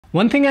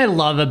One thing I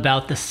love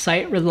about the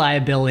Site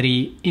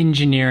Reliability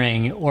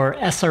Engineering, or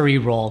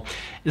SRE role,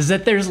 is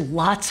that there's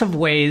lots of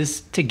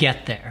ways to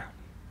get there.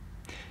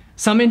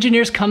 Some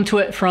engineers come to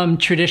it from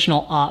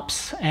traditional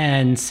ops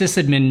and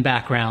sysadmin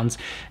backgrounds,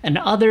 and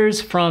others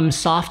from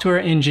software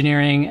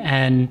engineering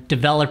and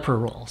developer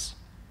roles.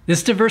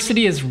 This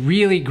diversity is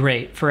really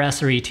great for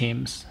SRE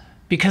teams,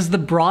 because the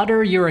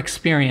broader your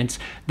experience,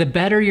 the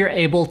better you're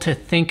able to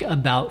think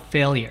about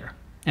failure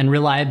and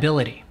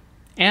reliability,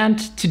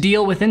 and to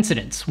deal with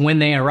incidents when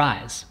they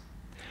arise.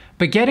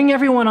 But getting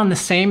everyone on the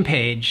same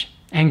page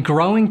and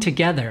growing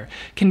together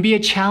can be a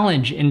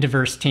challenge in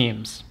diverse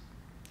teams.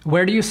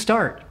 Where do you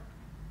start?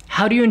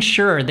 How do you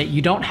ensure that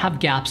you don't have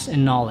gaps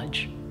in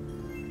knowledge?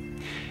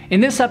 In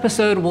this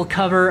episode, we'll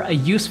cover a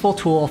useful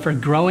tool for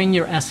growing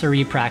your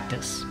SRE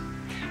practice,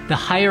 the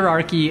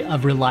hierarchy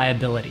of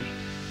reliability,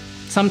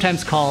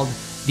 sometimes called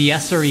the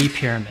SRE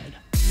pyramid.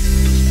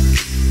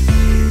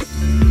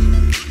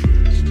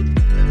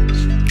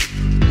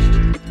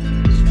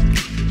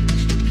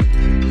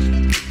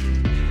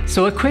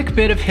 So a quick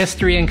bit of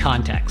history and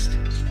context.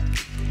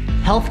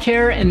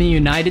 Healthcare in the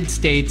United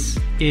States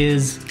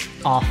is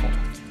awful.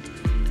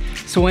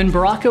 So when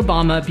Barack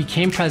Obama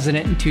became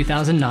president in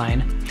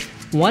 2009,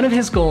 one of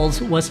his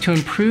goals was to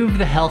improve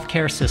the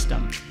healthcare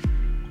system.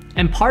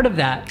 And part of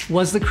that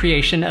was the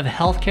creation of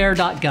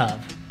healthcare.gov,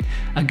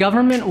 a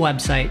government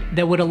website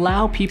that would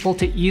allow people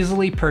to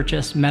easily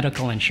purchase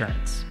medical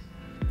insurance.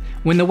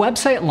 When the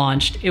website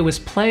launched, it was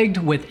plagued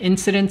with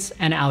incidents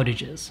and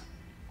outages.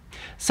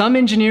 Some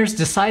engineers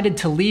decided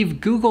to leave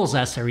Google's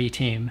SRE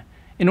team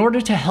in order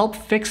to help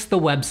fix the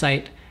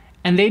website,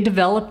 and they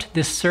developed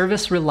this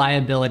service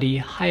reliability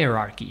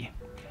hierarchy.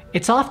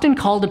 It's often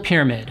called a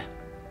pyramid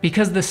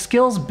because the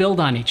skills build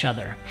on each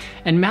other,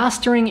 and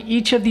mastering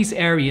each of these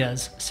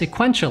areas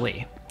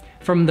sequentially,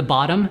 from the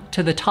bottom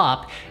to the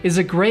top, is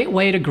a great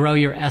way to grow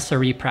your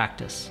SRE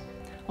practice.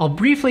 I'll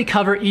briefly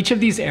cover each of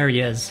these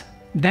areas,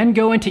 then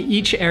go into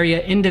each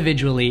area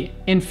individually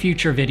in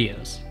future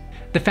videos.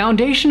 The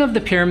foundation of the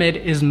pyramid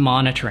is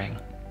monitoring.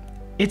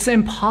 It's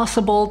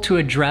impossible to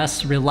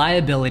address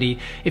reliability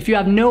if you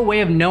have no way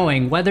of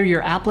knowing whether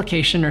your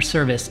application or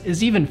service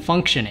is even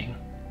functioning.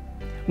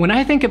 When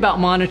I think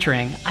about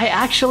monitoring, I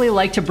actually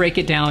like to break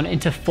it down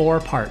into 4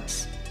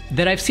 parts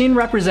that I've seen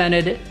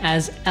represented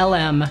as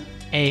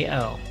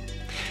LMAO.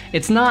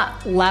 It's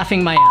not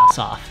laughing my ass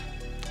off,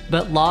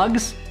 but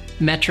logs,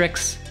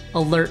 metrics,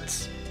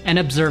 alerts, and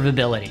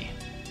observability.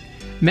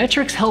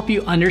 Metrics help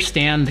you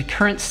understand the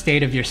current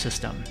state of your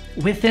system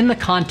within the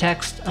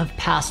context of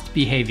past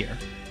behavior.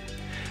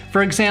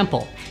 For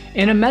example,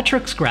 in a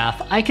metrics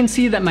graph, I can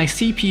see that my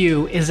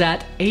CPU is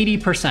at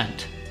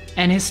 80%,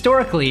 and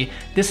historically,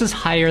 this is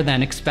higher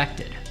than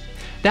expected.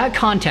 That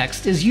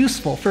context is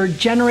useful for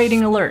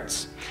generating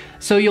alerts,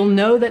 so you'll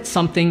know that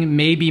something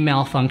may be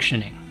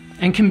malfunctioning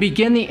and can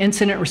begin the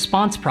incident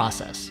response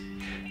process,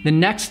 the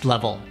next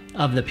level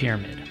of the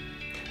pyramid.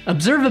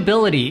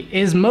 Observability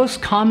is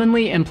most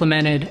commonly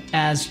implemented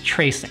as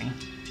tracing.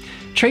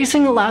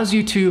 Tracing allows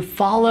you to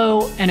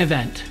follow an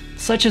event,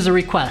 such as a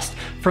request,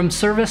 from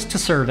service to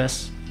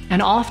service,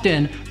 and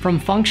often from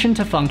function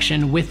to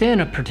function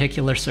within a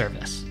particular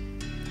service.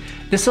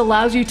 This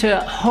allows you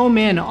to home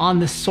in on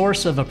the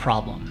source of a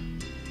problem.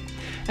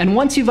 And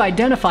once you've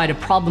identified a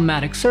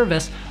problematic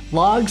service,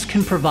 logs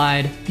can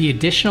provide the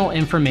additional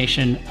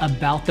information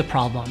about the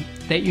problem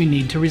that you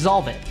need to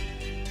resolve it.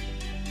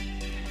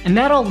 And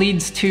that all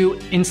leads to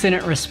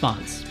incident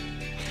response.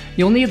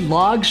 You'll need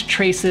logs,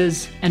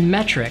 traces, and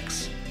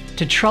metrics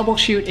to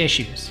troubleshoot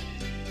issues.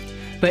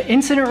 But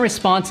incident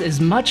response is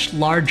much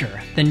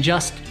larger than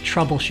just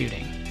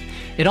troubleshooting.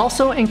 It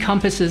also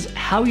encompasses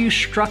how you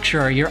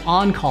structure your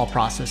on-call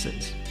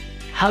processes,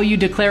 how you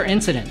declare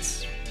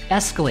incidents,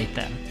 escalate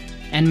them,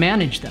 and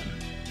manage them.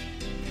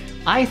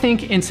 I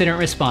think incident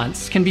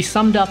response can be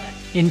summed up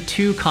in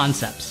 2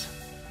 concepts: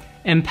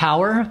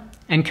 empower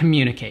and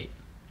communicate.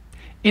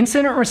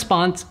 Incident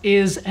response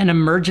is an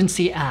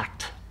emergency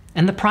act,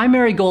 and the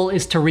primary goal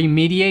is to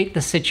remediate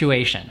the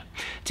situation,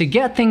 to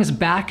get things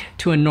back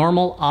to a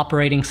normal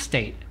operating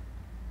state.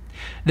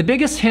 The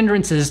biggest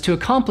hindrances to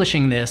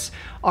accomplishing this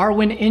are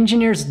when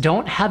engineers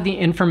don't have the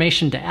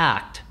information to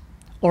act,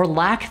 or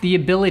lack the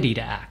ability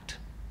to act.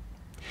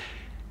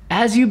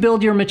 As you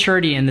build your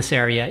maturity in this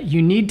area, you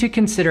need to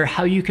consider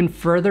how you can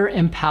further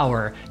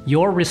empower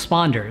your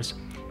responders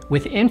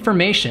with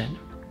information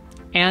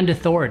and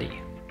authority.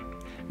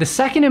 The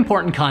second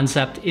important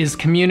concept is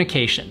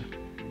communication.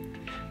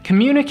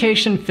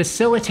 Communication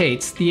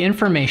facilitates the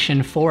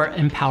information for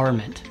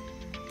empowerment,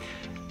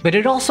 but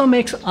it also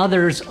makes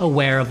others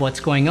aware of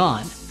what's going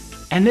on,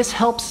 and this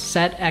helps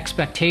set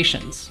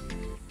expectations.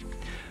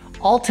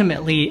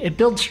 Ultimately, it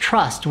builds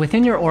trust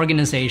within your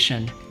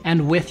organization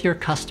and with your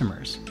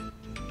customers.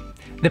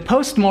 The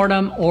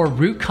postmortem or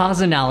root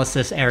cause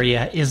analysis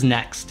area is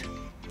next.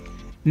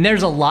 And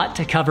there's a lot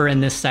to cover in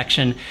this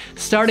section,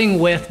 starting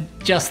with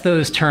just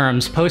those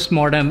terms,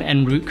 postmortem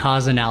and root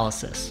cause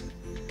analysis.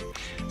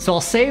 So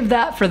I'll save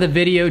that for the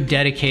video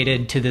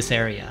dedicated to this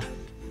area.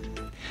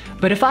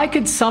 But if I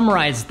could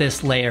summarize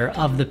this layer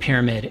of the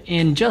pyramid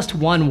in just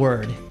one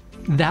word,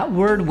 that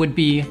word would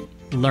be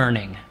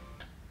learning.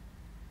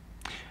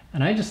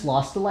 And I just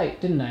lost the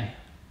light, didn't I?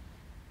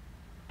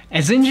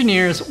 As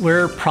engineers,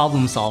 we're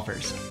problem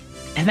solvers.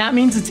 And that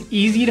means it's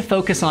easy to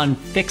focus on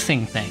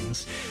fixing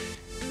things.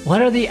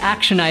 What are the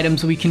action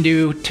items we can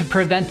do to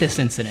prevent this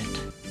incident?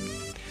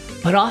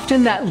 But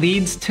often that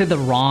leads to the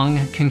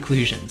wrong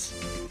conclusions,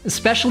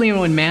 especially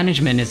when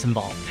management is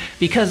involved,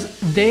 because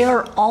they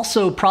are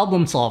also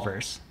problem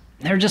solvers.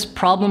 They're just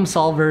problem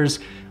solvers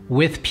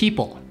with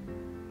people.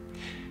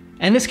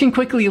 And this can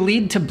quickly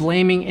lead to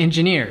blaming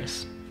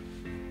engineers.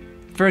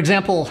 For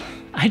example,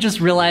 I just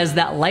realized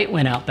that light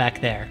went out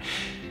back there.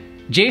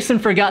 Jason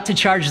forgot to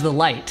charge the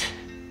light.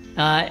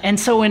 And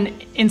so when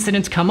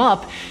incidents come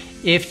up,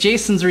 if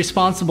Jason's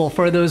responsible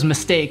for those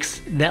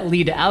mistakes that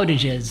lead to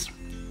outages,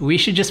 we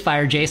should just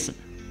fire Jason.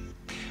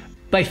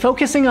 By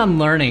focusing on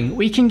learning,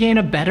 we can gain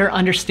a better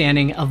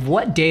understanding of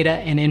what data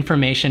and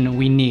information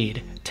we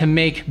need to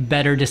make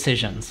better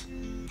decisions.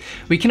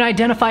 We can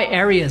identify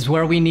areas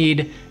where we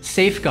need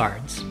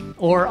safeguards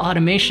or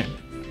automation.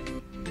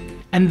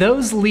 And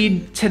those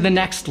lead to the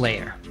next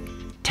layer,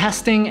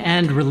 testing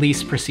and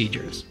release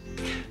procedures.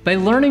 By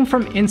learning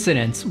from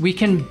incidents, we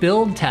can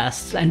build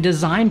tests and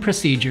design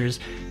procedures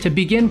to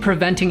begin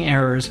preventing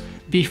errors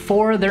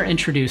before they're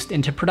introduced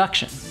into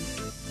production.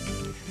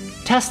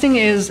 Testing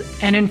is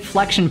an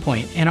inflection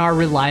point in our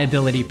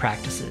reliability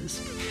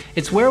practices.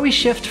 It's where we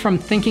shift from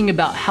thinking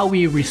about how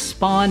we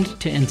respond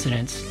to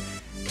incidents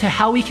to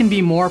how we can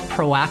be more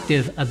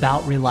proactive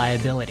about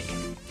reliability.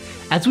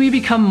 As we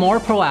become more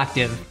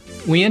proactive,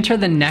 we enter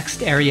the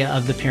next area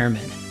of the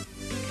pyramid.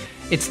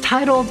 It's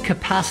titled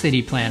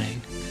capacity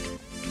planning,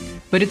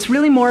 but it's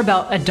really more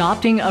about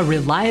adopting a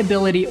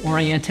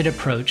reliability-oriented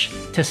approach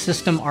to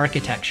system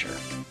architecture.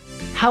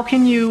 How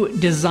can you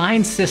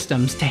design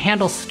systems to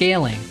handle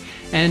scaling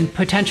and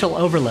potential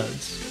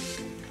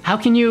overloads? How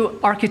can you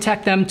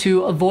architect them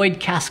to avoid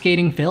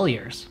cascading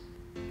failures?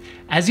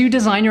 As you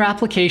design your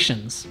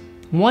applications,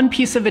 one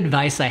piece of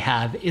advice I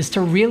have is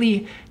to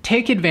really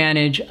take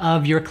advantage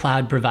of your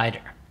cloud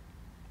provider.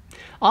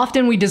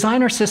 Often we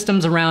design our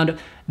systems around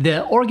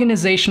the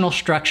organizational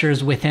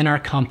structures within our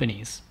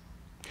companies.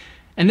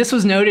 And this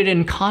was noted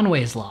in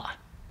Conway's Law.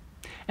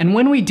 And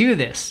when we do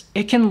this,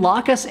 it can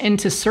lock us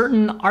into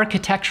certain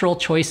architectural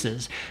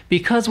choices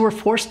because we're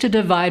forced to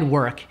divide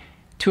work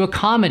to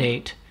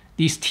accommodate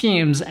these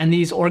teams and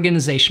these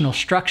organizational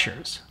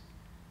structures.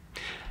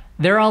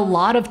 There are a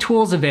lot of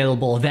tools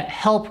available that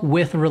help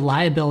with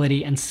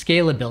reliability and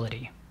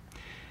scalability.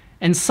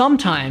 And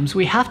sometimes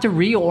we have to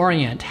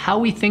reorient how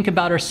we think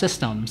about our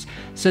systems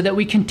so that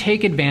we can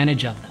take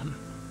advantage of them.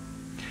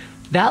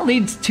 That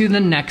leads to the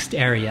next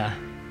area,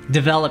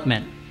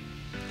 development.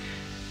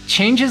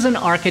 Changes in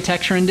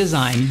architecture and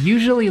design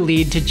usually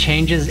lead to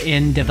changes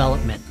in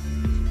development.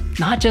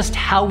 Not just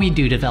how we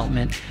do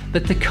development,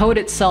 but the code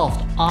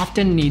itself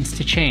often needs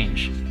to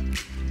change.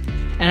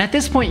 And at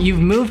this point, you've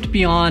moved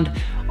beyond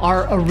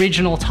our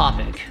original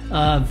topic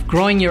of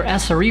growing your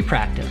SRE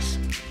practice.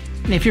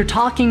 If you're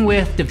talking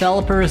with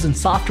developers and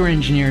software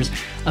engineers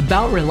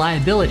about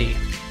reliability,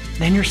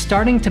 then you're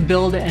starting to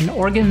build an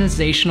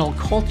organizational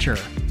culture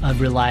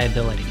of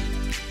reliability.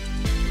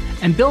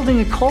 And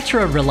building a culture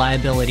of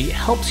reliability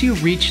helps you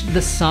reach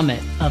the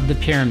summit of the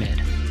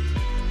pyramid,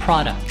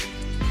 product.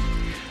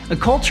 A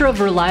culture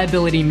of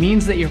reliability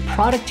means that your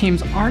product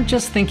teams aren't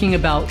just thinking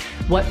about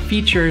what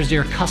features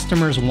your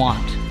customers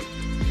want,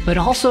 but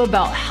also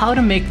about how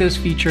to make those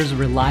features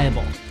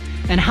reliable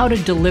and how to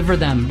deliver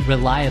them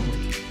reliably.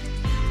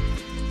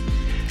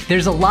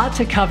 There's a lot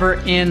to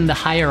cover in the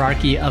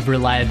hierarchy of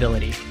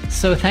reliability,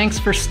 so thanks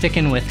for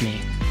sticking with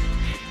me.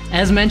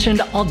 As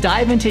mentioned, I'll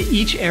dive into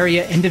each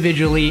area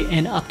individually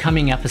in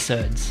upcoming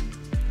episodes.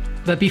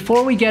 But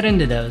before we get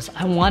into those,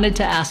 I wanted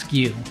to ask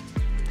you,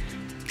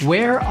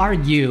 where are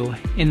you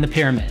in the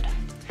pyramid?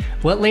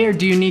 What layer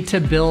do you need to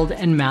build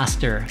and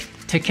master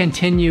to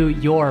continue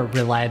your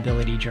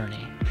reliability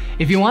journey?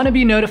 If you want to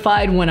be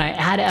notified when I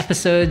add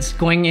episodes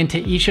going into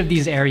each of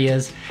these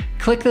areas,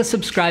 click the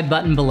subscribe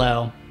button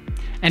below.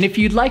 And if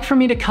you'd like for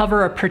me to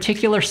cover a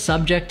particular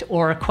subject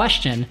or a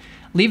question,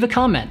 leave a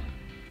comment.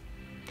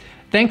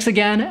 Thanks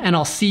again, and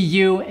I'll see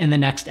you in the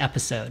next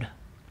episode.